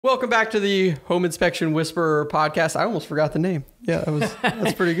Welcome back to the Home Inspection Whisperer podcast. I almost forgot the name. Yeah,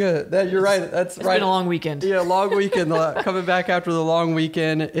 that's pretty good. You're right. It's right. Been a long weekend. Yeah, long weekend. Coming back after the long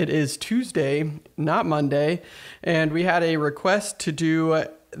weekend. It is Tuesday, not Monday, and we had a request to do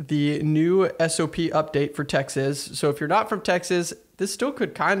the new SOP update for Texas. So if you're not from Texas, this still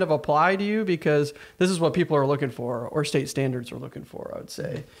could kind of apply to you because this is what people are looking for, or state standards are looking for, I would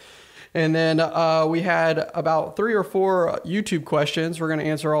say. And then we had about 3 or 4 YouTube questions. We're going to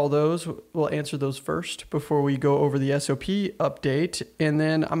answer all those. We'll answer those first before we go over the SOP update. And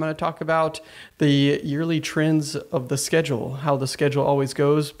then I'm going to talk about the yearly trends of the schedule, how the schedule always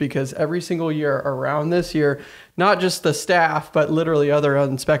goes, because every single year around this year, not just the staff, but literally other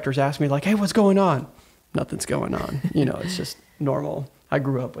inspectors ask me like, hey, what's going on? Nothing's going on. It's just normal. I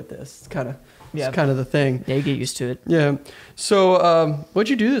grew up with this. It's kind of the thing. Yeah, you get used to it. Yeah. So, what'd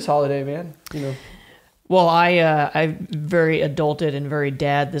you do this holiday, man? Well, I very adulted and very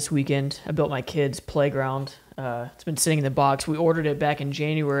dad this weekend. I built my kids' playground. It's been sitting in the box. We ordered it back in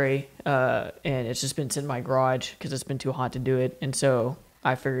January, and it's just been sitting in my garage because it's been too hot to do it. And so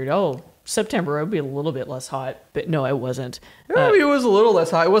I figured, September it would be a little bit less hot, but no, it wasn't. It was a little less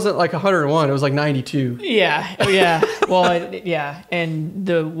hot. It wasn't like 101. It was like 92. Yeah. Oh, yeah. Well, yeah. And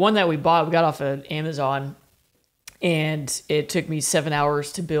the one that we got off of Amazon, and it took me 7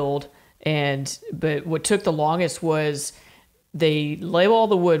 hours to build. But what took the longest was they label all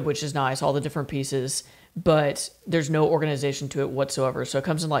the wood, which is nice, all the different pieces, but there's no organization to it whatsoever. So it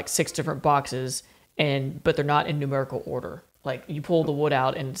comes in like 6 different boxes, but they're not in numerical order. Like you pull the wood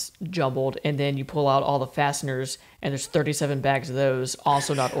out and it's jumbled, and then you pull out all the fasteners and there's 37 bags of those,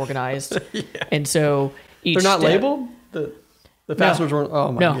 also not organized. Yeah. And so they're not labeled? The fasteners weren't.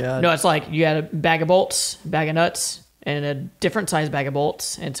 Oh my God. No, it's like you had a bag of bolts, bag of nuts, and a different size bag of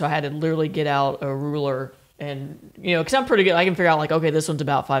bolts. And so I had to literally get out a ruler and, because I'm pretty good. I can figure out like, okay, this one's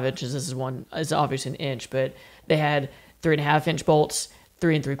about 5 inches. This is obviously an inch, but they had 3.5 inch bolts,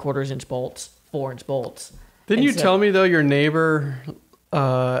 3 3/4 inch bolts, 4 inch bolts. Didn't you tell me though your neighbor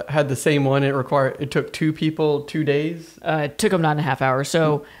had the same one? It took 2 people 2 days. It took them 9.5 hours.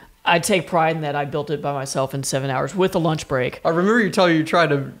 So I take pride in that I built it by myself in 7 hours with a lunch break. I remember you telling you tried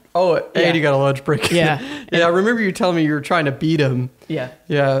to. And you got a lunch break. Yeah. Yeah. I remember you telling me you were trying to beat him. Yeah.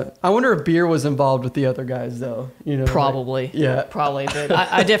 Yeah. I wonder if beer was involved with the other guys though. Probably. Yeah. Probably. But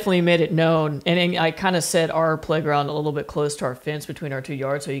I definitely made it known, and I kind of set our playground a little bit close to our fence between our 2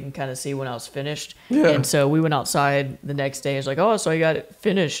 yards, so you can kind of see when I was finished. Yeah. And so we went outside the next day. It's like, so I got it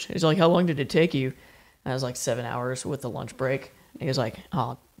finished. He's like, how long did it take you? And I was like 7 hours with the lunch break. And he was like,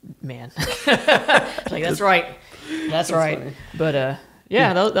 oh man. Like that's right. That's right. Funny. But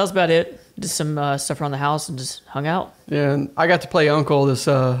yeah, that was about it. Just some stuff around the house and just hung out. Yeah, and I got to play uncle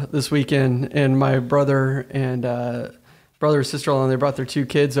this weekend, and my brother and sister-in-law, they brought their 2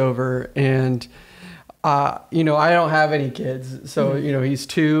 kids over, and I don't have any kids, so he's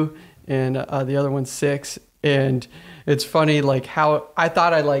 2 and the other one's 6, and it's funny like how I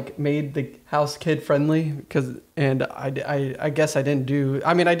thought I like made the house kid friendly and I guess I didn't do.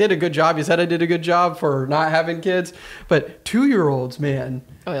 I mean, I did a good job. You said I did a good job for not having kids, but 2-year-olds, man.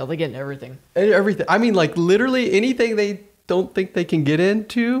 Oh yeah, they get into everything. Everything. I mean, like literally anything they don't think they can get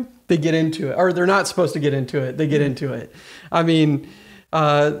into, they get into it, or they're not supposed to get into it. They get into it. I mean,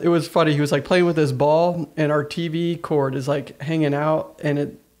 it was funny. He was like playing with his ball, and our TV cord is like hanging out,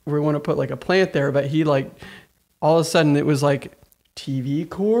 and we want to put like a plant there, but he like. All of a sudden, it was like TV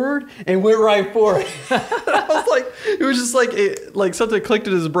cord and went right for it. I was like, it was just like something clicked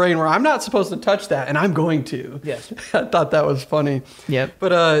in his brain where I'm not supposed to touch that, and I'm going to. Yes. I thought that was funny. Yep.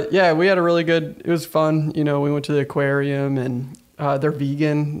 But yeah, we had a really good. It was fun. We went to the aquarium, and they're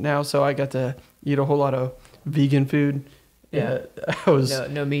vegan now, so I got to eat a whole lot of vegan food. Yeah.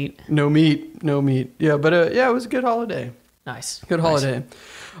 No meat. No meat. Yeah, but yeah, it was a good holiday. Nice. Good holiday. Nice.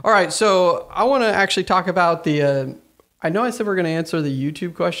 All right, so I want to actually talk about I know I said we're going to answer the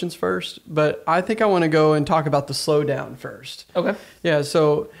YouTube questions first, but I think I want to go and talk about the slowdown first. Okay. Yeah,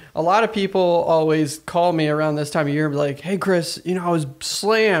 so a lot of people always call me around this time of year and be like, hey, Chris, I was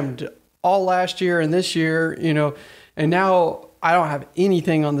slammed all last year and this year, and now I don't have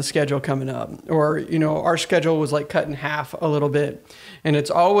anything on the schedule coming up. Or, our schedule was like cut in half a little bit. And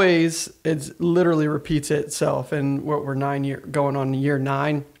it's literally repeats itself. And we're going on year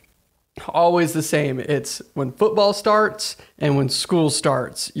 9, always the same. It's when football starts and when school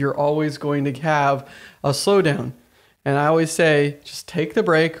starts, you're always going to have a slowdown. And I always say, just take the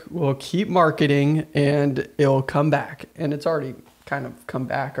break. We'll keep marketing and it'll come back. And it's already kind of come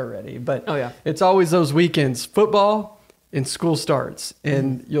back already. But oh, yeah. It's always those weekends, football and school starts,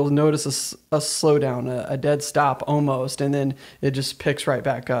 and you'll notice a slowdown, a dead stop almost, and then it just picks right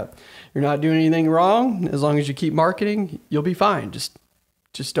back up. You're not doing anything wrong. As long as you keep marketing, you'll be fine.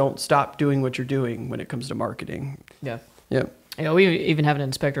 Just don't stop doing what you're doing when it comes to marketing. Yeah. Yep. You know, we even have an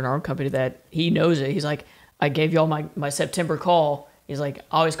inspector in our own company that he knows it. He's like, I gave y'all my September call. He's like,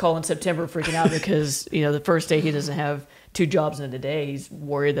 I always call in September freaking out because, you know, the first day he doesn't have 2 jobs in a day. He's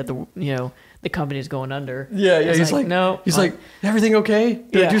worried that the company's going under. Yeah. He's like, no. He's like, everything okay?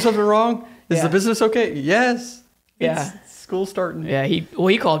 Did I do something wrong? Is the business okay? Yes. Yeah. It's school starting. Yeah.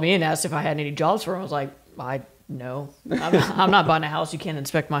 He called me and asked if I had any jobs for him. I was like, no, I'm not buying a house. You can't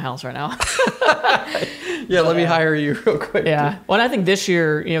inspect my house right now. Let me hire you real quick. Yeah. Well, I think this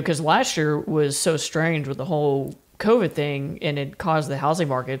year, you know, because last year was so strange with the whole COVID thing, and it caused the housing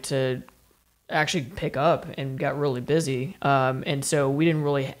market to actually pick up and got really busy. And so we didn't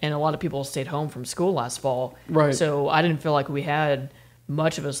really, and a lot of people stayed home from school last fall. Right. So I didn't feel like we had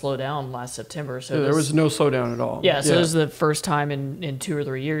much of a slowdown last September. So there was no slowdown at all. Yeah. So this is the first time in 2 or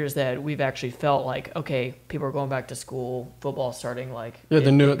 3 years that we've actually felt like, okay, people are going back to school, football starting like. Yeah.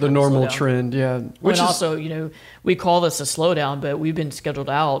 The normal trend. Yeah. Which also, you know, we call this a slowdown, but we've been scheduled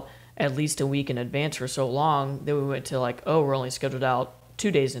out at least a week in advance for so long that we went to like, oh, we're only scheduled out 2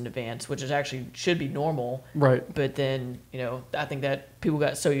 days in advance, which is actually should be normal. Right. But then, you know, I think that people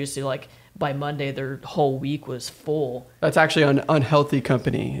got so used to like by Monday, their whole week was full. That's actually an unhealthy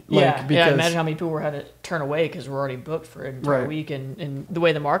company. Because imagine how many people were had to turn away because we're already booked for an entire week. And the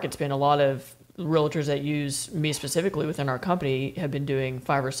way the market's been, a lot of realtors that use me specifically within our company have been doing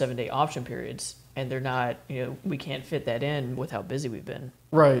 5 or 7 day option periods. And they're not, you know, we can't fit that in with how busy we've been.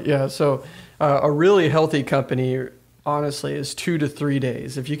 Right. Yeah. So a really healthy company, honestly, is 2 to 3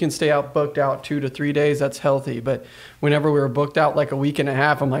 days. If you can stay booked out 2 to 3 days, that's healthy. But whenever we were booked out like a week and a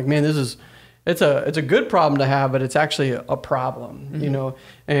half, I'm like, man, it's a good problem to have, but it's actually a problem, you know.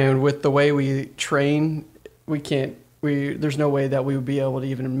 And with the way we train, there's no way that we would be able to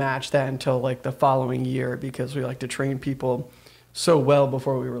even match that until like the following year, because we like to train people so well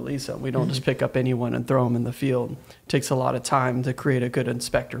before we release them. We don't just pick up anyone and throw them in the field. It takes a lot of time to create a good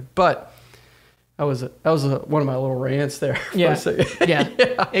inspector. But that was one of my little rants there. Yeah.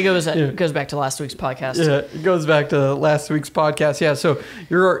 It goes back to last week's podcast. Yeah, it goes back to last week's podcast. Yeah, so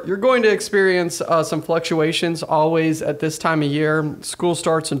you're going to experience some fluctuations always at this time of year. School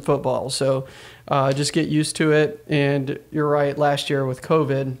starts in football, so just get used to it. And you're right, last year with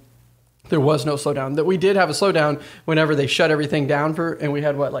COVID, there was no slowdown. That we did have a slowdown whenever they shut everything down and we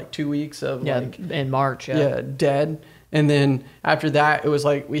had like 2 weeks of in March. Dead. And then after that, it was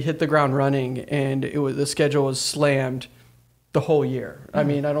like we hit the ground running, and the schedule was slammed the whole year. I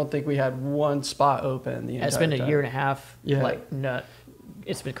mean, I don't think we had one spot open the entire time. It's been a year and a half. Yeah.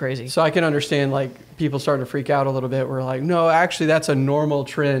 It's been crazy. So I can understand like people starting to freak out a little bit. We're like, no, actually that's a normal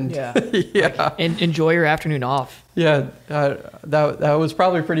trend. Yeah. Yeah. And enjoy your afternoon off. Yeah. That was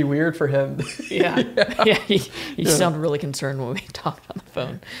probably pretty weird for him. Yeah. He sounded really concerned when we talked on the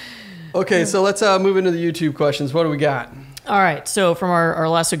phone. Okay. So let's move into the YouTube questions. What do we got? All right. So from our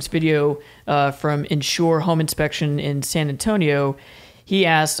last week's video from Insure Home Inspection in San Antonio, he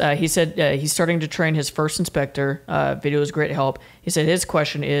asked, he said he's starting to train his first inspector. Video is great help. He said his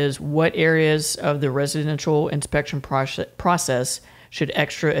question is, what areas of the residential inspection process should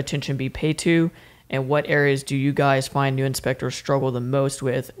extra attention be paid to? And what areas do you guys find new inspectors struggle the most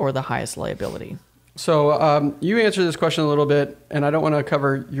with or the highest liability? So you answered this question a little bit, and I don't want to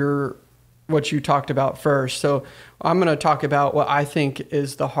cover what you talked about first. So I'm going to talk about what I think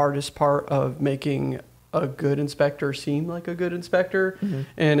is the hardest part of making a good inspector seem like a good inspector. Mm-hmm.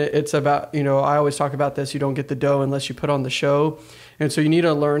 And it's about, I always talk about this, you don't get the dough unless you put on the show. And so you need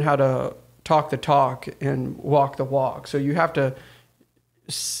to learn how to talk the talk and walk the walk. So you have to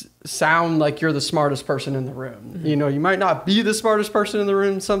sound like you're the smartest person in the room. Mm-hmm. You might not be the smartest person in the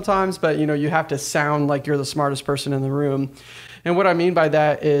room sometimes, but you have to sound like you're the smartest person in the room. And what I mean by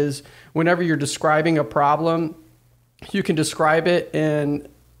that is whenever you're describing a problem, you can describe it in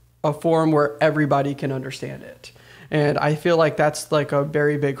a form where everybody can understand it. And I feel like that's like a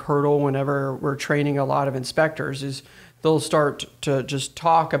very big hurdle whenever we're training a lot of inspectors is they'll start to just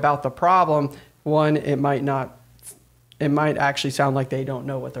talk about the problem. One, it might actually sound like they don't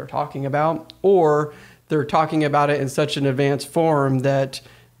know what they're talking about, or they're talking about it in such an advanced form that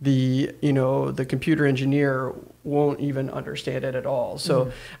the computer engineer won't even understand it at all.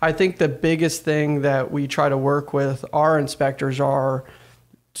 So I think the biggest thing that we try to work with our inspectors are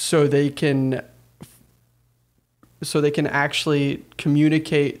so they can actually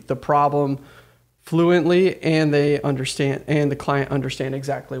communicate the problem fluently, and they understand, and the client understand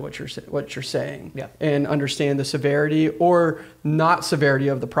exactly what you're saying, Yeah. and understand the severity or not severity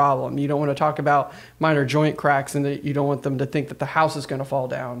of the problem. You don't want to talk about minor joint cracks, and that you don't want them to think that the house is going to fall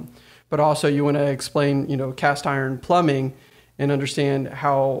down, but also you want to explain, cast iron plumbing and understand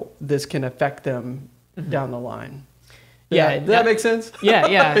how this can affect them down the line. Yeah, Does that make sense? Yeah.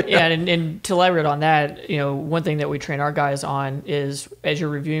 And to elaborate on that, one thing that we train our guys on is, as you're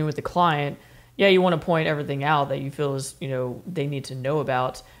reviewing with the client, yeah, you want to point everything out that you feel is, they need to know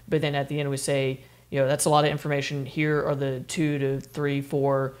about. But then at the end we say, that's a lot of information. Here are the 2 to 3,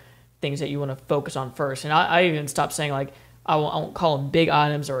 4 things that you want to focus on first. And I even stopped saying, like, I won't call them big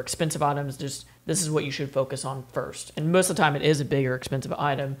items or expensive items. Just, this is what you should focus on first. And most of the time it is a big or expensive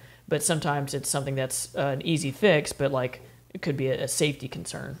item, but sometimes it's something that's an easy fix, but like it could be a safety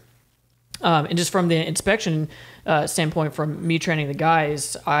concern. And just from the inspection standpoint, from me training the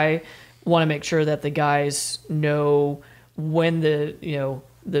guys, I want to make sure that the guys know when the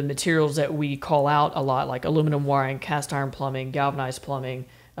materials that we call out a lot, like aluminum wiring, cast iron plumbing, galvanized plumbing,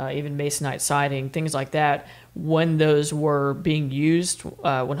 even masonite siding, things like that, when those were being used,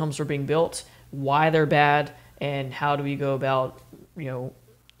 when homes were being built, why they're bad, and how do we go about,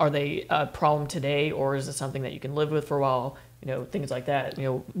 are they a problem today, or is it something that you can live with for a while? Things like that.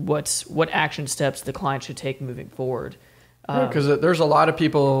 What action steps the client should take moving forward. Because there's a lot of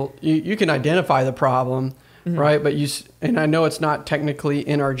people, you can identify the problem, right? But and I know it's not technically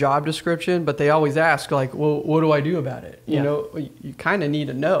in our job description, but they always ask, like, well, what do I do about it? You kind of need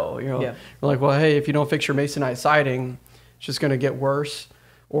to know, We're like, well, hey, if you don't fix your masonite siding, it's just going to get worse.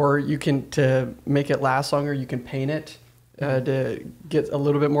 Or you can, to make it last longer, you can paint it to get a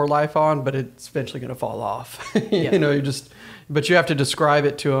little bit more life on, but it's eventually going to fall off. But you have to describe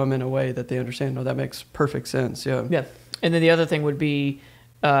it to them in a way that they understand. No, that makes perfect sense. Yeah. Yeah. And then the other thing would be,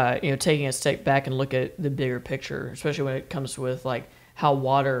 taking a step back and look at the bigger picture, especially when it comes with like how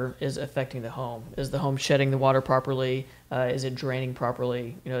water is affecting the home. Is the home shedding the water properly? Is it draining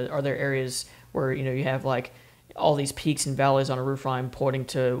properly? Are there areas where, you have like all these peaks and valleys on a roof line pointing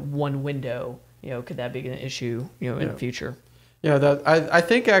to one window? Could that be an issue, in the future? Yeah, I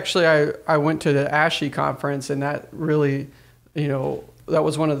think actually I went to the ASHI conference, and that really, that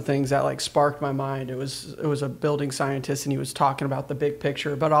was one of the things that like sparked my mind. It was a building scientist, and he was talking about the big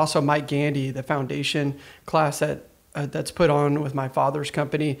picture, but also Mike Gandy, the foundation class that's put on with my father's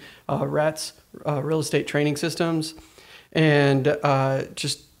company, RETS, Real Estate Training Systems, and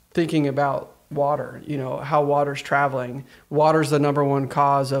just thinking about water, how water's traveling. Water's the number one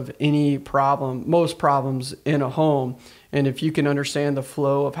cause of any problem, most problems in a home. And if you can understand the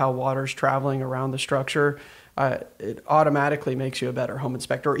flow of how water's traveling around the structure, it automatically makes you a better home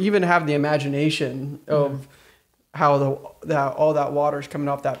inspector, or even have the imagination of how all that water's coming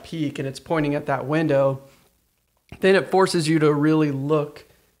off that peak and it's pointing at that window. Then it forces you to really look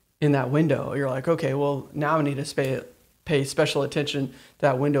in that window. You're like, okay, well, now I need to pay special attention to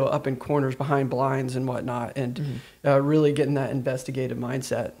that window up in corners behind blinds and whatnot, and really getting that investigative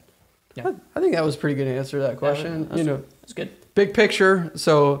mindset. Yeah. I think that was a pretty good answer to that question. That's good. Big picture.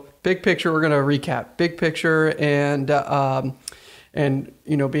 So big picture, we're going to recap big picture, and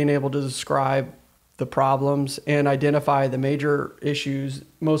being able to describe the problems and identify the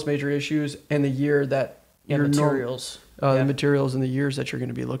most major issues, and the year that your materials, the materials and the years that you're going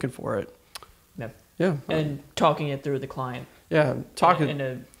to be looking for it. Yeah. And talking it through with the client. Yeah. Talking in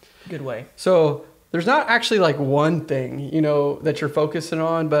a good way. So there's not actually like one thing, that you're focusing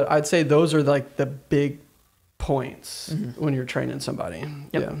on, but I'd say those are like the big points when you're training somebody. Yep.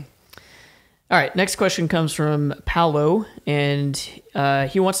 Yeah. All right. Next question comes from Paolo, and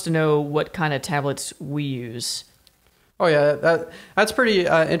he wants to know what kind of tablets we use. Oh yeah, that's pretty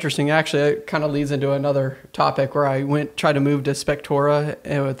interesting. Actually, it kind of leads into another topic where I tried to move to Spectora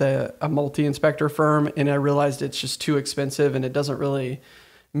with a multi-inspector firm, and I realized it's just too expensive, and it doesn't really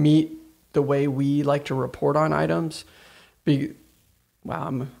meet the way we like to report on items.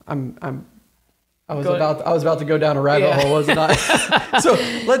 Wow, I was about to go down a rabbit hole, wasn't I? So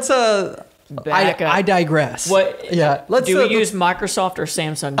let's I digress. What? Yeah. Do we use Microsoft or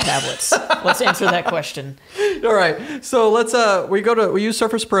Samsung tablets? Let's answer that question. All right. So we use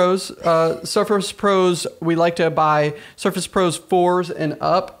Surface Pros. Surface Pros, we like to buy Surface Pros 4s and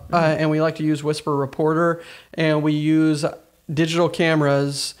up, and we like to use Whisper Reporter, and we use digital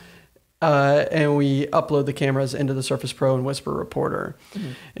cameras, and we upload the cameras into the Surface Pro and Whisper Reporter.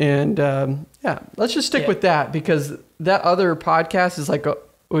 And let's just stick with that, because that other podcast is like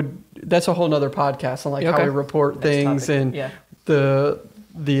that's a whole nother podcast on how we report things and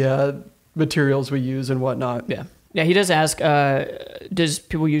the materials we use and whatnot. Yeah. Yeah, he does ask, does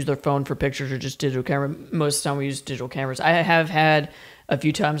people use their phone for pictures or just digital camera? Most of the time we use digital cameras. I have had a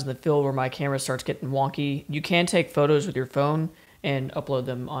few times in the field where my camera starts getting wonky. You can take photos with your phone and upload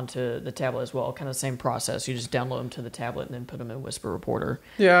them onto the tablet as well. Kind of the same process. You just download them to the tablet and then put them in Whisper Reporter.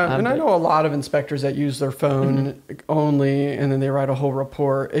 Yeah, and I know a lot of inspectors that use their phone only, and then they write a whole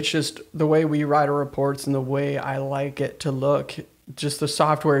report. It's just the way we write our reports and the way I like it to look. Just the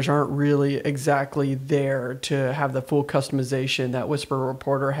softwares aren't really exactly there to have the full customization that Whisper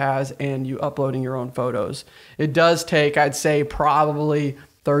Reporter has and you uploading your own photos. It does take, I'd say, probably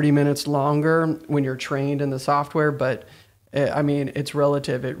 30 minutes longer when you're trained in the software, but I mean, it's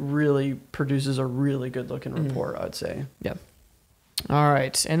relative. It really produces a really good looking report, I'd say. Yeah. All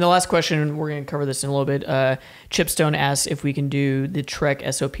right. And the last question, we're going to cover this in a little bit. Chipstone asks if we can do the Trek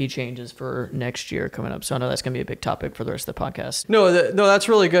SOP changes for next year coming up. So I know that's going to be a big topic for the rest of the podcast. No, that's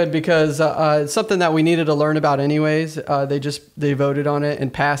really good because it's something that we needed to learn about anyways. They voted on it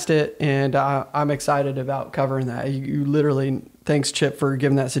and passed it. And I'm excited about covering that. You literally, thanks Chip for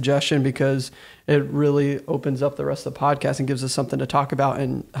giving that suggestion because it really opens up the rest of the podcast and gives us something to talk about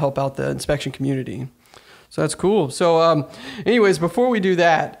and help out the inspection community. So that's cool. So anyways, before we do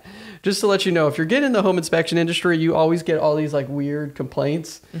that, just to let you know, if you're getting in the home inspection industry, you always get all these like weird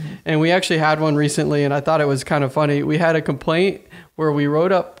complaints. And we actually had one recently and I thought it was kind of funny. We had a complaint where we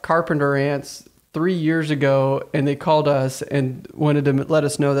wrote up carpenter ants 3 years ago and they called us and wanted to let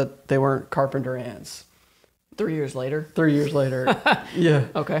us know that they weren't carpenter ants. 3 years later? 3 years later. Yeah.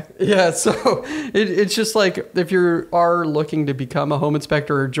 Okay. Yeah. So it's just like if you are looking to become a home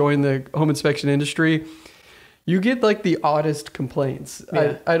inspector or join the home inspection industry, you get like the oddest complaints.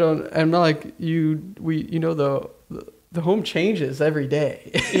 Yeah. I'm not like the home changes every day.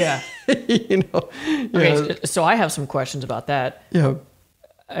 Yeah. Okay. So I have some questions about that. Yeah.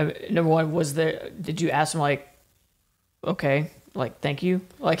 Number one, did you ask them like, okay, like, thank you?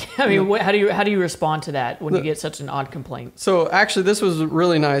 Like, I mean, how do you respond to that when you get such an odd complaint? So actually, this was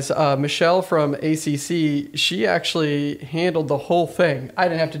really nice. Michelle from ACC, she actually handled the whole thing. I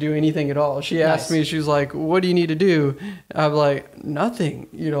didn't have to do anything at all. She asked me, she was like, what do you need to do? I'm like, nothing.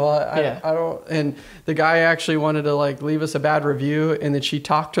 I don't. And the guy actually wanted to like leave us a bad review. And then she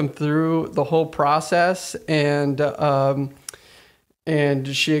talked him through the whole process and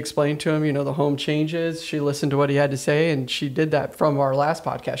she explained to him, the home changes. She listened to what he had to say, and she did that from our last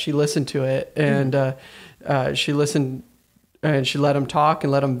podcast. She listened to it, and she listened, and she let him talk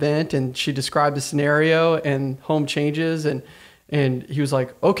and let him vent, and she described the scenario and home changes, and he was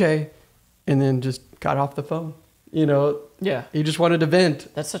like, okay, and then just got off the phone. Yeah. He just wanted to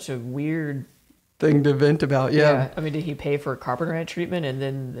vent. That's such a weird thing to vent about. Yeah. I mean, did he pay for carpenter ant treatment and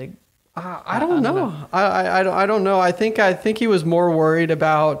then I don't know. I don't know. I think he was more worried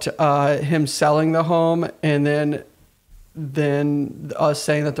about him selling the home and then us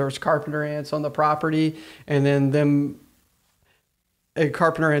saying that there was carpenter ants on the property and then them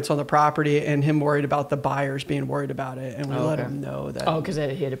carpenter ants on the property and him worried about the buyers being worried about it. And we let him know that. Oh, because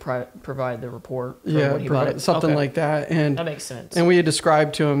he had to provide the report. Yeah, when he bought it. Something like that. And that makes sense. And we had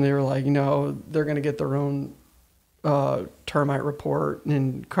described to him, they were like, they're going to get their own termite report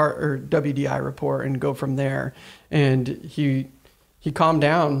and or WDI report and go from there. And he calmed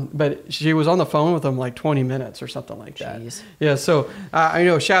down, but she was on the phone with him like 20 minutes or something like that. Jeez. Yeah. So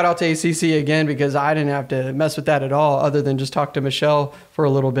shout out to ACC again, because I didn't have to mess with that at all other than just talk to Michelle for a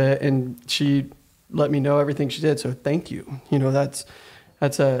little bit. And she let me know everything she did. So thank you. And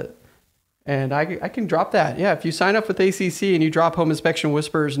I can drop that. Yeah. If you sign up with ACC and you drop Home Inspection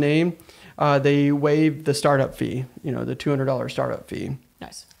Whisperer's name, they waive the startup fee, the $200 startup fee.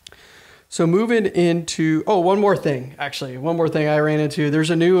 Nice. So moving into, one more thing I ran into. There's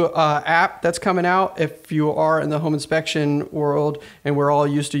a new app that's coming out if you are in the home inspection world and we're all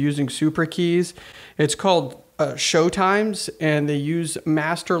used to using super keys. It's called Showtimes, and they use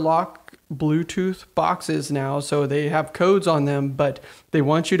master lock Bluetooth boxes now. So they have codes on them, but they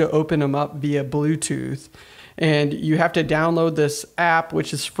want you to open them up via Bluetooth. And you have to download this app,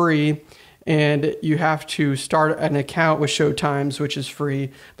 which is free. And you have to start an account with Showtimes, which is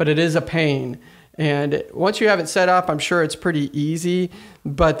free, but it is a pain. And once you have it set up, I'm sure it's pretty easy.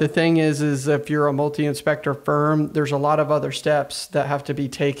 But the thing is if you're a multi-inspector firm, there's a lot of other steps that have to be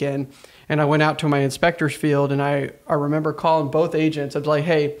taken. And I went out to my inspector's field and I remember calling both agents. I was like,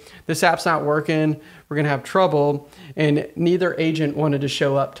 hey, this app's not working. We're going to have trouble. And neither agent wanted to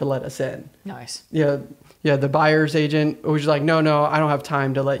show up to let us in. Nice. Yeah, the buyer's agent was like, no, I don't have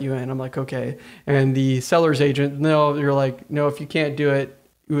time to let you in. I'm like, okay. And the seller's agent, no, you're like, no, if you can't do it,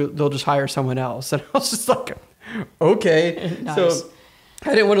 they'll just hire someone else. And I was just like, okay. Nice. So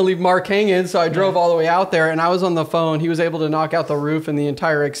I didn't want to leave Mark hanging, so I drove all the way out there, and I was on the phone. He was able to knock out the roof and the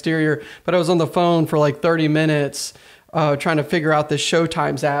entire exterior, but I was on the phone for like 30 minutes trying to figure out this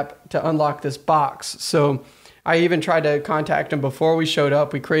Showtimes app to unlock this box. So I even tried to contact him before we showed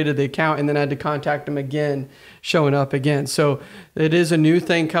up. We created the account and then I had to contact him again, showing up again. So it is a new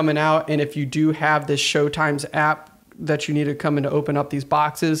thing coming out, and if you do have this Showtimes app that you need to come in to open up these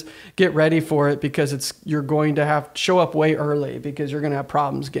boxes, get ready for it, because you're going to have to show up way early because you're going to have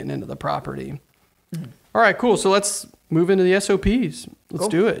problems getting into the property. Mm-hmm. All right, cool. So let's move into the SOPs. Let's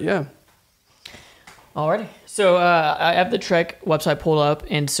do it. Yeah. Alrighty. So I have the Trek website pulled up,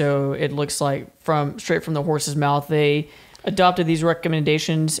 and so it looks like straight from the horse's mouth, they adopted these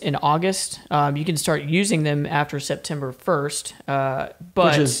recommendations in August. You can start using them after September 1st,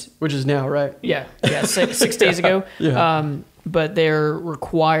 but which is now, right? Yeah, 6 days ago. Yeah. But they're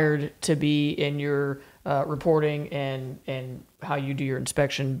required to be in your reporting and how you do your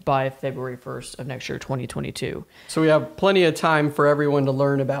inspection by February 1st of next year, 2022. So we have plenty of time for everyone to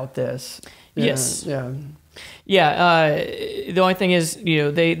learn about this. Yeah, yes. Yeah. Yeah. The only thing is,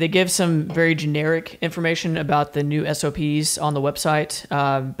 they give some very generic information about the new SOPs on the website,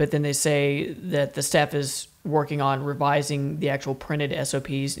 but then they say that the staff is working on revising the actual printed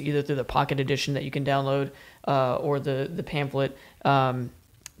SOPs, either through the Pocket Edition that you can download or the pamphlet,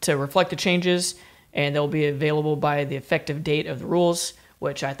 to reflect the changes, and they'll be available by the effective date of the rules,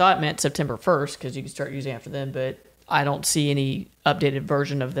 which I thought meant September 1st because you can start using after then, but I don't see any updated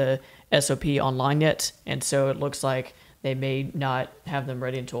version of the SOP online yet, and so it looks like they may not have them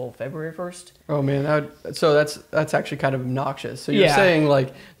ready until February 1st. Oh man, so that's actually kind of obnoxious. So you're saying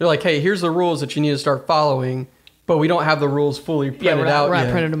they're like, hey, here's the rules that you need to start following, but we don't have the rules fully printed out yet. We're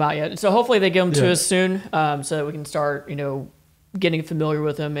not printed them out yet. So hopefully they give them to us soon, so that we can start, getting familiar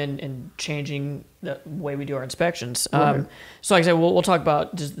with them and changing the way we do our inspections. Right. So like I said, we'll talk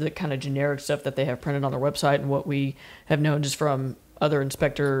about just the kind of generic stuff that they have printed on their website and what we have known just from other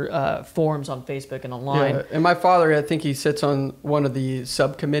inspector forums on Facebook and online. Yeah. And my father, I think he sits on one of the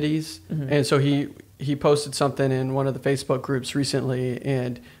subcommittees, and so he posted something in one of the Facebook groups recently,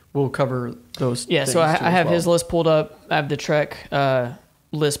 and we'll cover those. Yeah, so I have his list pulled up. I have the Trek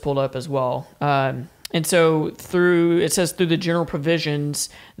list pulled up as well. And so through the general provisions,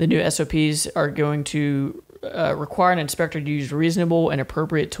 the new SOPs are going to require an inspector to use reasonable and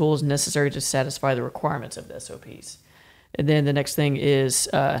appropriate tools necessary to satisfy the requirements of the SOPs. And then the next thing is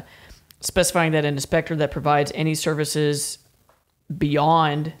specifying that an inspector that provides any services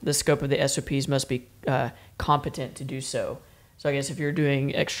beyond the scope of the SOPs must be competent to do so. So I guess if you're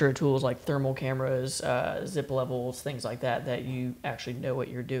doing extra tools like thermal cameras, zip levels, things like that you actually know what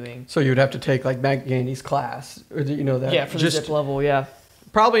you're doing. So you would have to take like Matt Gandy's class, or that? Yeah, for the zip level, yeah.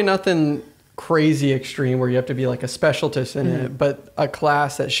 Probably nothing crazy extreme where you have to be like a specialist in it, but a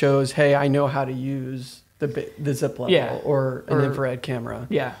class that shows, hey, I know how to use the zip level or an infrared camera.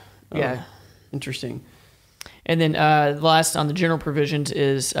 Yeah, yeah. Interesting. And then last on the general provisions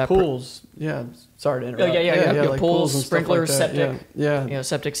is pools. Yeah, sorry to interrupt. Yeah, like pools, sprinklers, like septic. Yeah.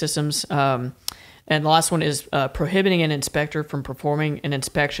 Septic systems. And the last one is prohibiting an inspector from performing an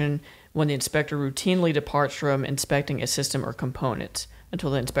inspection when the inspector routinely departs from inspecting a system or component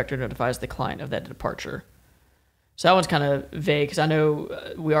until the inspector notifies the client of that departure. So that one's kind of vague because I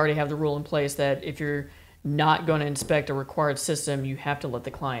know we already have the rule in place that if you're not going to inspect a required system, you have to let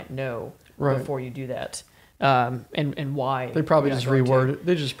the client know before you do that. And why they probably just reword it.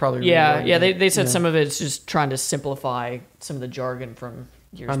 They just probably they said some of it's just trying to simplify some of the jargon from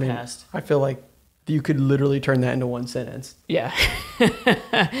years past. I feel like you could literally turn that into one sentence. Yeah.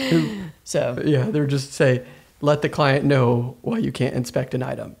 So they're just say, let the client know why you can't inspect an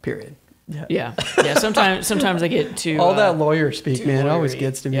item. Period. Yeah. Sometimes they get too all that lawyer speak, man. It always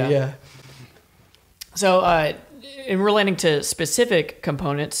gets to me. Yeah. So in relating to specific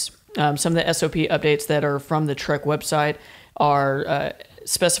components. Some of the SOP updates that are from the Trek website are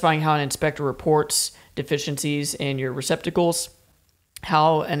specifying how an inspector reports deficiencies in your receptacles,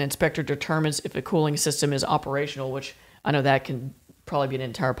 how an inspector determines if a cooling system is operational, which I know that can probably be an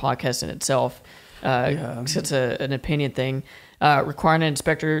entire podcast in itself, because it's an opinion thing, requiring an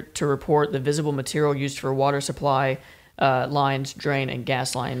inspector to report the visible material used for water supply, lines, drain, and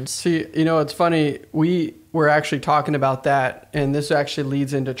gas lines. See, it's funny. We're actually talking about that, and this actually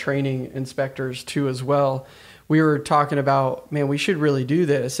leads into training inspectors too as well. We were talking about, man, we should really do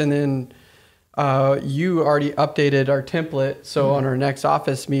this. And then you already updated our template. So on our next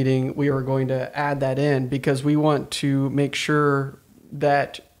office meeting, we are going to add that in because we want to make sure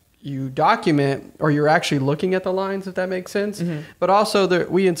that you document, or you're actually looking at the lines, if that makes sense. But also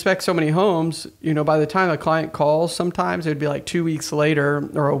we inspect so many homes, by the time a client calls, sometimes it'd be like 2 weeks later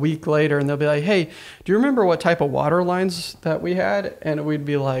or a week later, and they'll be like, hey, do you remember what type of water lines that we had? And we'd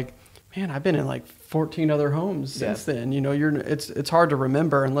be like, man, I've been in like 14 other homes since then. It's hard to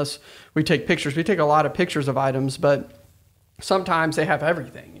remember unless we take pictures. We take a lot of pictures of items, but sometimes they have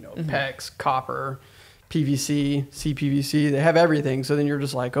everything, PEX, copper, PVC, CPVC, they have everything. So then you're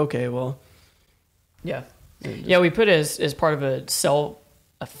just like, okay, well. Yeah. We put as part of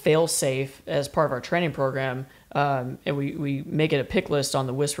a fail safe as part of our training program. And we make it a pick list on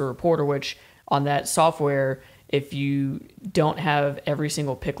the Whisper Reporter, which on that software, if you don't have every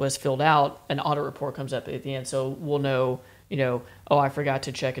single pick list filled out, an audit report comes up at the end. So we'll know, I forgot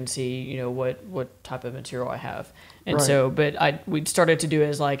to check and see, what type of material I have. And so, but we started to do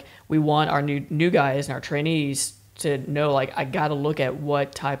is like, we want our new guys and our trainees to know, like, I got to look at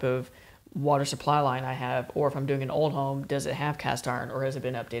what type of water supply line I have, or if I'm doing an old home, does it have cast iron or has it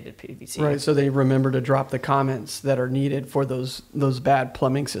been updated PVC? Right. So they remember to drop the comments that are needed for those bad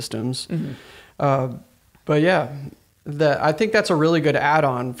plumbing systems. But yeah, I think that's a really good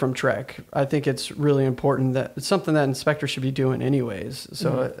add-on from Trek. I think it's really important that it's something that inspectors should be doing anyways.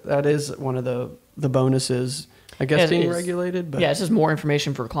 So that is one of the bonuses, I guess, being regulated. But yeah, it's just more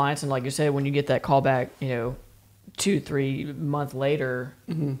information for clients. And like you said, when you get that call back, 2-3 months later,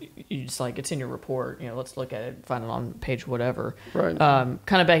 you just like, it's in your report, let's look at it, find it on page whatever. Right.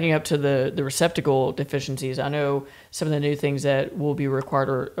 Kind of backing up to the receptacle deficiencies. I know some of the new things that will be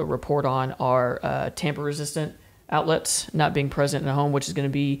required to report on are tamper resistant outlets not being present in a home, which is going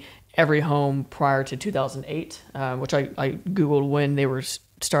to be every home prior to 2008, which I Googled when they were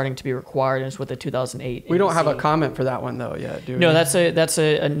starting to be required, and it's with the 2008. We don't have a comment for that one though yet, do we? No, that's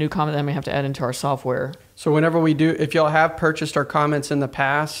a new comment that we have to add into our software. So whenever we do, if y'all have purchased our comments in the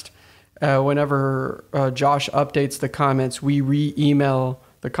past, whenever Josh updates the comments, we re-email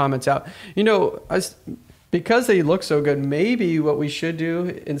the comments out. Because they look so good, maybe what we should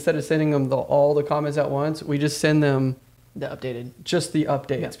do, instead of sending them all the comments at once, we just send them just the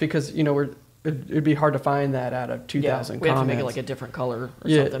updates, because it'd be hard to find that out of 2,000 comments. We have to make it like a different color or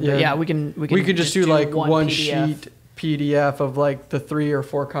something. But yeah, we can just do like one sheet PDF of like the 3 or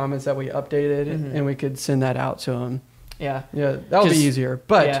 4 comments that we updated, and we could send that out to them. Yeah, that'll be easier.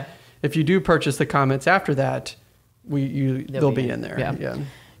 But if you do purchase the comments after that, they'll be in there. Yeah.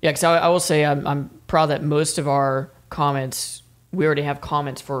 Because I will say I'm proud that most of our comments, we already have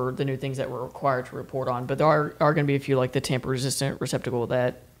comments for the new things that we're required to report on, but there are going to be a few, like the tamper-resistant receptacle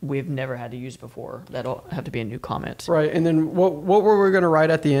that we've never had to use before. That'll have to be a new comment. Right, and then what were we going to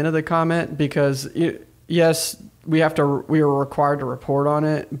write at the end of the comment? Because yes, we are required to report on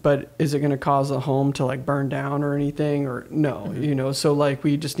it, but is it going to cause a home to like burn down or anything? Or no, so like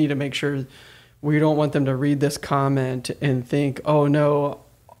we just need to make sure we don't want them to read this comment and think, oh no,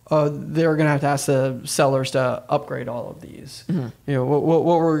 they're going to have to ask the sellers to upgrade all of these. What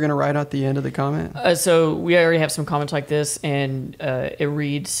were we going to write at the end of the comment? So we already have some comments like this, and it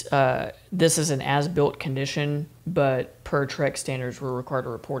reads, this is an as-built condition, but per Trek standards, we're required to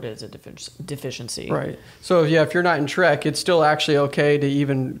report it as a deficiency. Right. So if you're not in Trek, it's still actually okay to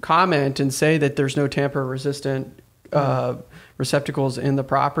even comment and say that there's no tamper-resistant receptacles in the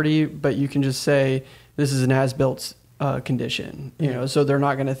property, but you can just say this is an as-built condition, so they're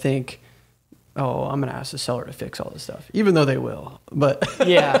not going to think, oh, I'm going to ask the seller to fix all this stuff, even though they will. But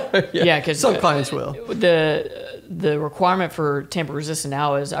because some clients will. The requirement for tamper resistant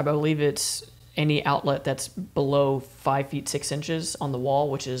now is, I believe it's any outlet that's below 5 feet 6 inches on the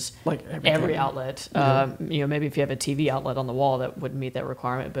wall, which is like every outlet. Maybe if you have a TV outlet on the wall, that would meet that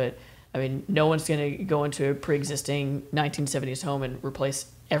requirement. But I mean, no one's going to go into a pre-existing 1970s home and replace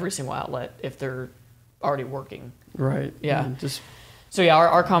every single outlet if they're already working. Right. Yeah.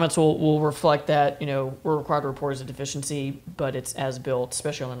 Our comments will reflect that, we're required to report as a deficiency, but it's as built,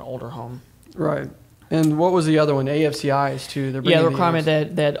 especially on an older home. Right. And what was the other one? AFCIs too. The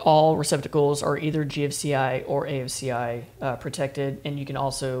requirement that all receptacles are either GFCI or AFCI protected, and you can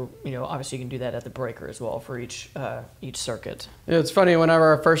also, obviously you can do that at the breaker as well for each circuit. It's funny,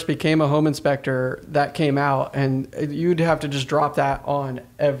 whenever I first became a home inspector, that came out, and you'd have to just drop that on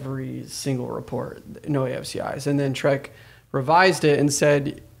every single report, no AFCIs. And then Trek revised it and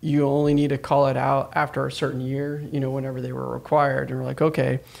said you only need to call it out after a certain year, whenever they were required. And we're like,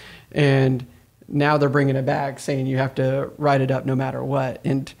 okay. And now they're bringing it back, saying you have to write it up no matter what.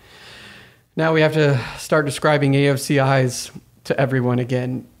 And now we have to start describing AFCIs to everyone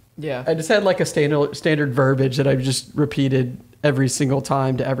again. Yeah. I just had like a standard verbiage that I've just repeated every single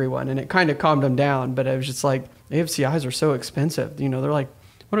time to everyone, and it kind of calmed them down. But I was just like, AFCIs are so expensive. They're like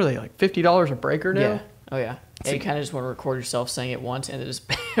what are they, like $50 a breaker now? Yeah. Oh yeah. Yeah, you kind of just want to record yourself saying it once and then just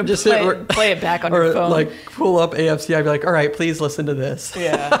Just play it back on your phone. Or like pull up AFC. I'd be like, all right, please listen to this.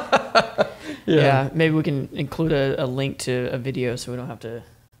 Yeah. Yeah. Maybe we can include a link to a video so we don't have to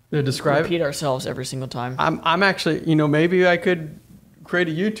repeat ourselves every single time. I'm actually, maybe I could create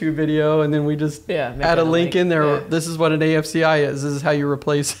a YouTube video and then we just add a link in there. Yeah. This is what an AFCI is. This is how you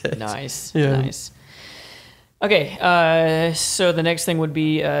replace it. Nice. Yeah. Nice. Okay. So the next thing would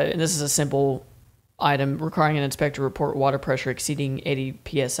be, and this is a simple item, requiring an inspector to report water pressure exceeding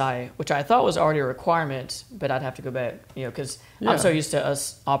 80 psi, which I thought was already a requirement, but I'd have to go back, because I'm so used to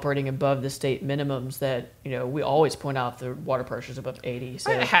us operating above the state minimums that, we always point out the water pressure is above 80.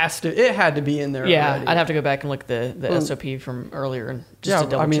 So It had to be in there. yeah, already. I'd have to go back and look the SOP from earlier and just to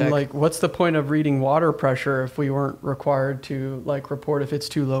double check. like, what's the point of reading water pressure if we weren't required to report if it's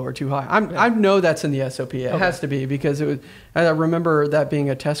too low or too high? I know that's in the SOP. It has to be because it was. I remember that being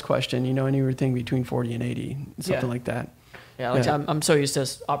a test question. Anything between 40 and 80, something like that. Yeah, I'm so used to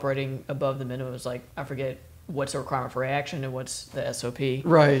us operating above the minimum. It's like I forget what's the requirement for reaction and what's the SOP.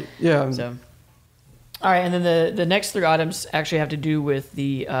 Right. Yeah. So, all right, and then the next 3 items actually have to do with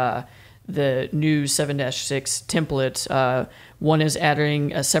the new 7-6 template. One is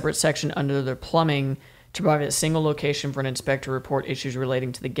adding a separate section under the plumbing to provide a single location for an inspector to report issues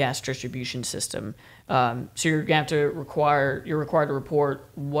relating to the gas distribution system. So you're required to report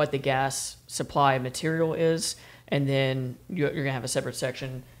what the gas supply material is, and then you're gonna have a separate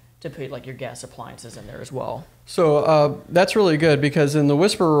section to put your gas appliances in there as well. So that's really good because in the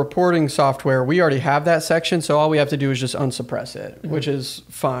Whisper reporting software, we already have that section. So all we have to do is just unsuppress it, which is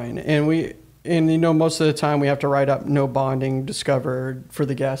fine. And most of the time we have to write up no bonding discovered for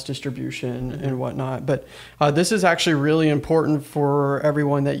the gas distribution and whatnot. But this is actually really important for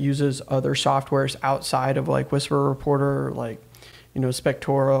everyone that uses other softwares outside of Whisper Reporter,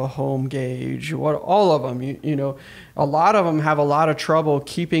 Spectora, Home Gauge, all of them. A lot of them have a lot of trouble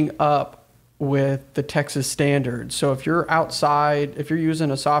keeping up with the Texas standards. So if you're using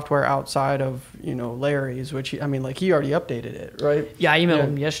a software outside of, Larry's, which he already updated it, right? Yeah, I emailed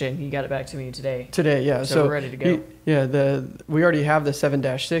him yesterday and he got it back to me today. Yeah. So we're ready to go. We already have the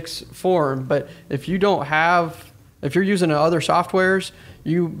 7-6 form, but if you're using other softwares,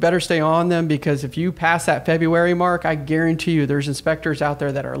 you better stay on them because if you pass that February mark, I guarantee you there's inspectors out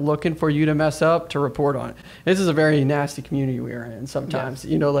there that are looking for you to mess up to report on it. This is a very nasty community we are in sometimes.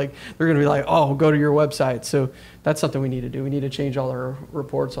 They're going to be like, oh, go to your website. So that's something we need to do. We need to change all our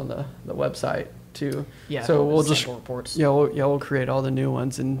reports on the website too. Yeah. So we'll just reports. We'll create all the new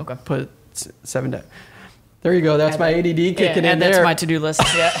ones and put 7. There you go. That's my ADD kicking in there. That's my to-do list.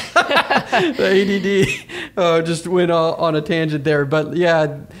 Yeah. The ADD just went on a tangent there. But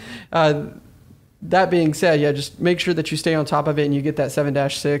that being said, just make sure that you stay on top of it and you get that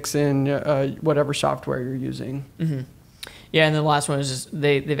 7-6 in whatever software you're using. Mm-hmm. Yeah, and the last one is just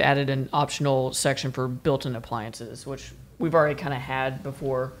they've added an optional section for built-in appliances, which we've already kind of had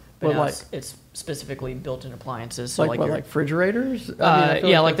before. But now it's specifically built-in appliances. So like refrigerators?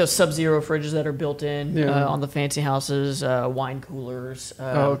 Those Sub-Zero fridges that are built in on the fancy houses, wine coolers.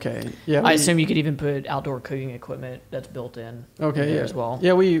 Okay. Yeah. I assume you could even put outdoor cooking equipment that's built in. Okay. As well.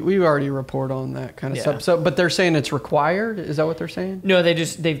 Yeah, we already report on that kind of stuff. So, but they're saying it's required. Is that what they're saying? No,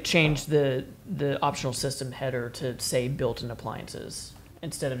 they've changed the optional system header to say built-in appliances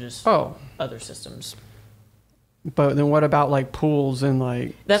instead of just other systems. But then what about pools and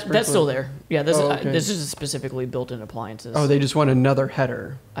that's still there? Yeah, this is specifically built-in appliances. Oh, they just want another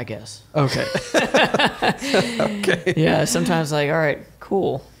header, I guess. Okay. Okay. Yeah, sometimes all right,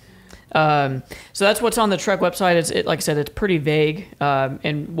 cool. So that's what's on the truck website. It's like I said, it's pretty vague.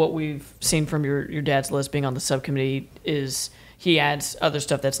 And what we've seen from your dad's list being on the subcommittee is he adds other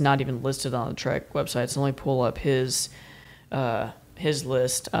stuff that's not even listed on the truck website. So only pull up his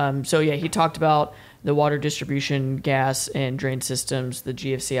list. He talked about the water distribution, gas, and drain systems, the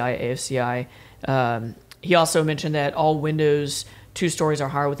GFCI, AFCI. He also mentioned that all windows 2 stories or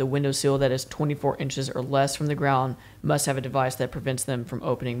higher with a window sill that is 24 inches or less from the ground must have a device that prevents them from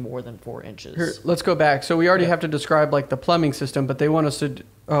opening more than 4 inches. Here, let's go back. So we already have to describe the plumbing system, but they want us to,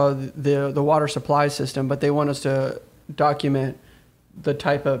 the water supply system, but they want us to document the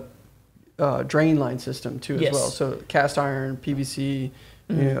type of drain line system too as well. So cast iron, PVC,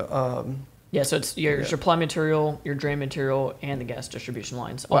 so it's your supply material, your drain material, and the gas distribution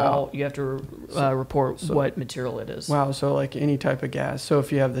lines. Wow. All you have to report what material it is. Wow, so any type of gas. So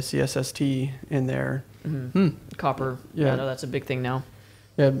if you have the CSST in there. Copper. Yeah, no, that's a big thing now.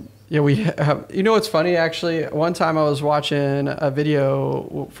 Yeah, yeah, we have. You know what's funny? Actually, one time I was watching a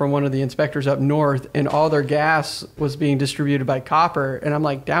video from one of the inspectors up north, and all their gas was being distributed by copper. And I'm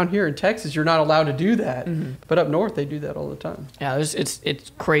like, down here in Texas, you're not allowed to do that, but up north they do that all the time. Yeah,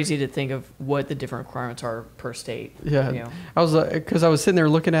 it's crazy to think of what the different requirements are per state. Yeah, you know. I was because I was sitting there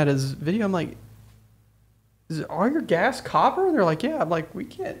looking at his video. I'm like, is all your gas copper? And they're like, yeah. I'm like, we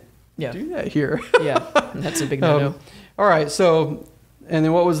can't do that here. Yeah, that's a big no-no. All right, so. And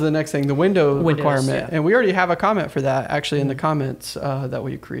then what was the next thing? The windows requirement. Yeah. And we already have a comment for that actually in the comments that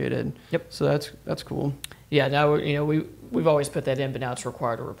we created. Yep. So that's cool. Yeah. Now we've always put that in, but now it's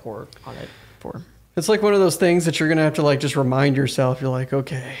required to report on it for. It's like one of those things that you're gonna have to like just remind yourself. You're like,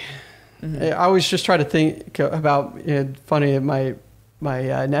 okay. I always just try to think about. Funny, my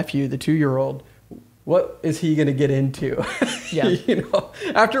nephew, the 2-year-old. What is he gonna get into? Yeah.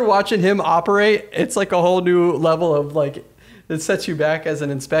 After watching him operate, it's like a whole new level of like. It sets you back as an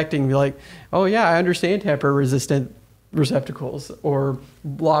inspecting. Be like, oh yeah, I understand tamper-resistant receptacles or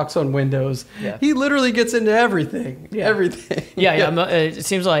locks on windows. Yeah. He literally gets into everything. Yeah. Everything. Yeah. It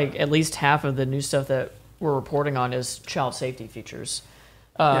seems like at least half of the new stuff that we're reporting on is child safety features.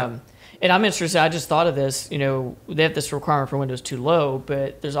 And I'm interested. I just thought of this. They have this requirement for windows too low,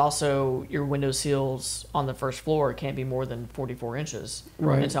 but there's also your window seals on the first floor can't be more than 44 inches.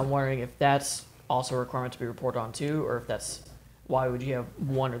 Right. And so I'm wondering if that's also a requirement to be reported on too, or if that's. Why would you have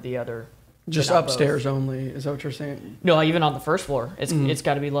one or the other? Just upstairs only, is that what you're saying? No, even on the first floor. It's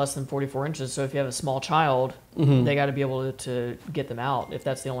got to be less than 44 inches. So if you have a small child, they got to be able to get them out if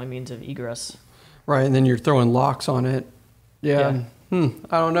that's the only means of egress. Right, and then you're throwing locks on it. Yeah. I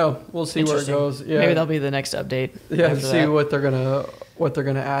don't know. We'll see where it goes. Yeah. Maybe that'll be the next update. Yeah, see what they're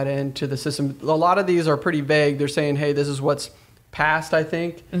gonna add into the system. A lot of these are pretty vague. They're saying, hey, this is what's passed, I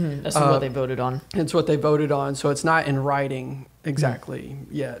think. That's what they voted on. It's what they voted on, so it's not in writing exactly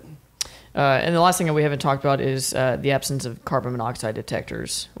yet. And the last thing that we haven't talked about is the absence of carbon monoxide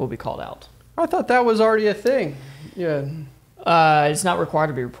detectors will be called out. I thought that was already a thing. Yeah. It's not required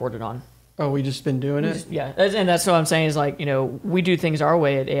to be reported on. Oh, we just been doing it? Yeah, and that's what I'm saying is like, we do things our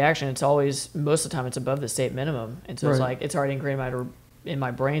way at A-Action. It's always, most of the time, it's above the state minimum. And so it's like, it's already ingrained in my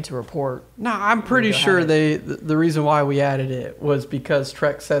brain to report. No, I'm pretty sure the reason why we added it was because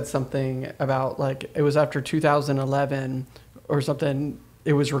Trek said something about like, it was after 2011 or something,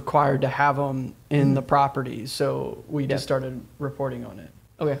 it was required to have them in the property. So we just started reporting on it.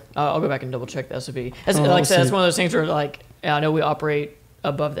 Okay, I'll go back and double check the SOP. Like I said, that's one of those things where like, I know we operate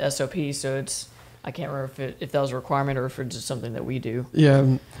above the SOP, so I can't remember if that was a requirement or if it's just something that we do.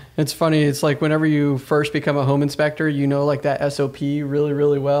 Yeah, it's funny. It's like whenever you first become a home inspector, like that SOP really,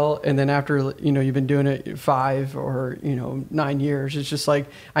 really well. And then after, you've been doing it 5 or, 9 years, it's just like,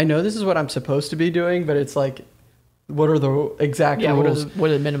 I know this is what I'm supposed to be doing, but it's like, what are the exact rules? What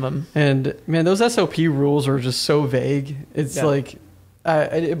are the minimum? And man, those SOP rules are just so vague. It's like,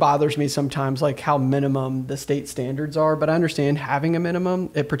 it bothers me sometimes, like how minimum the state standards are, but I understand having a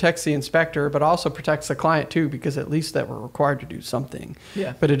minimum. It protects the inspector, but also protects the client too, because at least that we're required to do something.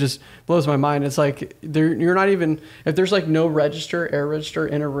 Yeah. But it just blows my mind. It's like you're not even, if there's like no air register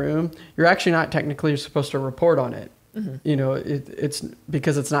in a room, you're actually not technically supposed to report on it. It's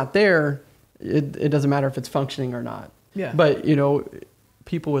because it's not there. It doesn't matter if it's functioning or not. Yeah. But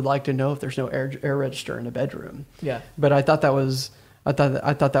people would like to know if there's no air register in a bedroom. Yeah. But I thought that was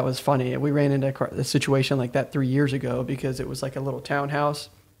funny. We ran into a situation like that 3 years ago because it was like a little townhouse,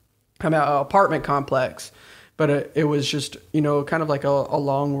 apartment complex, but it was just, kind of like a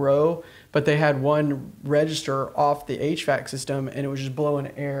long row, but they had one register off the HVAC system and it was just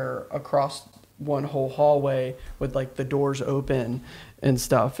blowing air across one whole hallway with like the doors open and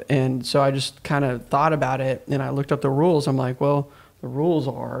stuff. And so I just kind of thought about it and I looked up the rules. I'm like, well, the rules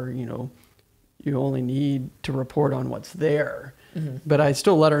are, you only need to report on what's there. Mm-hmm. But I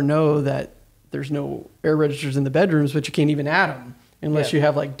still let her know that there's no air registers in the bedrooms, but you can't even add them unless you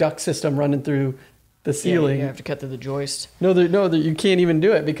have like duct system running through the ceiling. Yeah, you have to cut through the joist. No, you can't even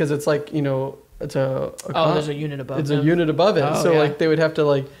do it because it's like, it's there's a unit above it. It's a unit above it. So like they would have to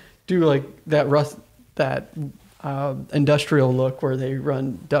like do like that industrial look where they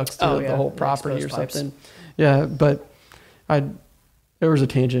run ducts through the whole property or something. Pipes. Yeah, but there was a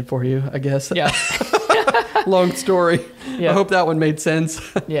tangent for you, I guess. Yeah. Long story. Yeah. I hope that one made sense.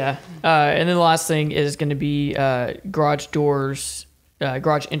 Yeah. And then the last thing is going to be garage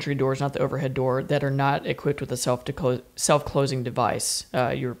entry doors, not the overhead door, that are not equipped with a self-closing device.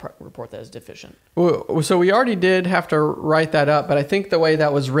 You report that as deficient. Well, so we already did have to write that up, but I think the way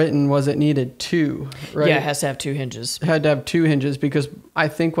that was written was it needed 2, right? Yeah, it has to have 2 hinges. It had to have 2 hinges because I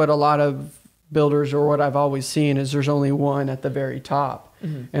think what a lot of builders, or what I've always seen, is there's only one at the very top.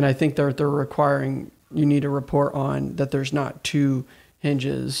 And I think they're requiring you need to report on that there's not two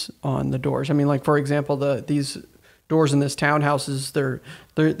hinges on the doors. I mean, like, for example, these doors in this townhouses,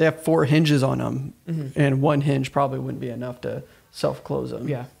 they have 4 hinges on them, and one hinge probably wouldn't be enough to self-close them.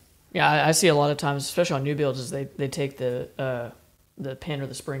 Yeah. Yeah, I see a lot of times, especially on new builds, is they take the pin or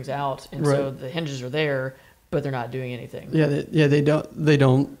the springs out, and so the hinges are there, but they're not doing anything. Yeah, they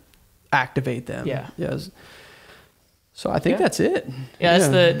don't activate them. Yeah. Yes. So I think that's it. Yeah,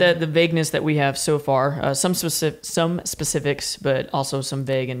 that's the vagueness that we have so far. Some specifics, but also some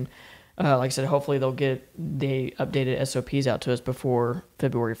vague. And like I said, hopefully they'll get the updated SOPs out to us before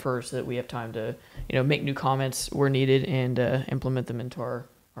February 1st, so that we have time to make new comments where needed and implement them into our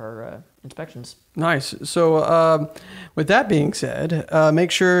inspections. Nice. So with that being said,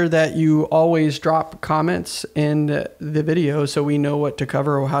 make sure that you always drop comments in the video so we know what to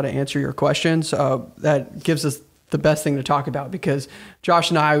cover or how to answer your questions. That gives us the best thing to talk about, because Josh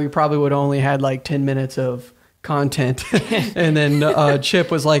and I, we probably would only had like 10 minutes of content. And then Chip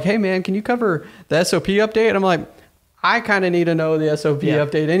was like, hey man, can you cover the SOP update? And I'm like, I kind of need to know the SOP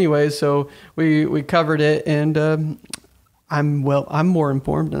update anyway. So we covered it, and I'm more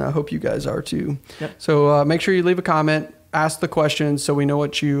informed, and I hope you guys are too. Yep. So make sure you leave a comment, ask the questions so we know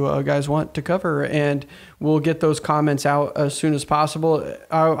what you guys want to cover, and we'll get those comments out as soon as possible.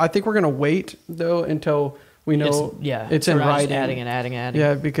 I think we're going to wait though until we know it's in writing. Adding.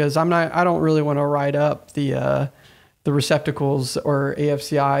 Yeah, because I don't really want to write up the receptacles or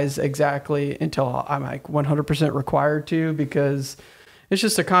AFCIs exactly until I'm like 100% required to, because it's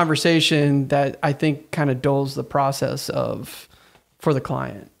just a conversation that I think kind of dulls the process for the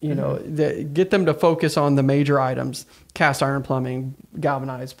client. Get them to focus on the major items: cast iron plumbing,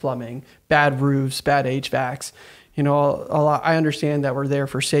 galvanized plumbing, bad roofs, bad HVACs. I understand that we're there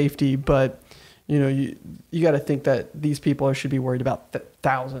for safety, but you got to think that these people should be worried about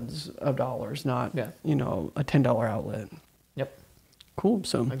thousands of dollars, not a $10 outlet. Yep. Cool.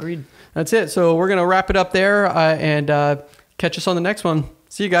 So agreed. That's it. So we're gonna wrap it up there, and catch us on the next one.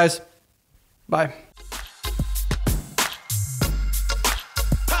 See you guys. Bye.